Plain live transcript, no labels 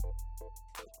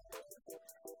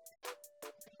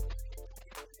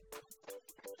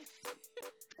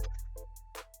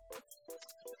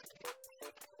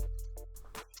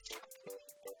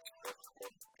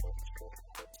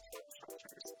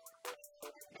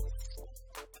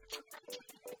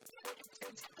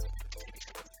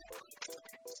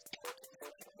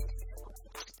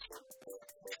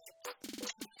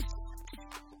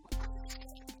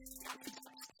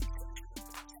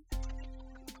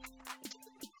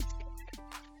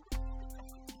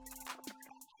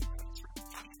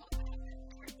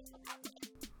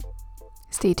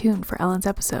Stay tuned for Ellen's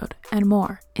episode and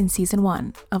more in season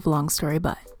 1 of Long Story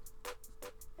But.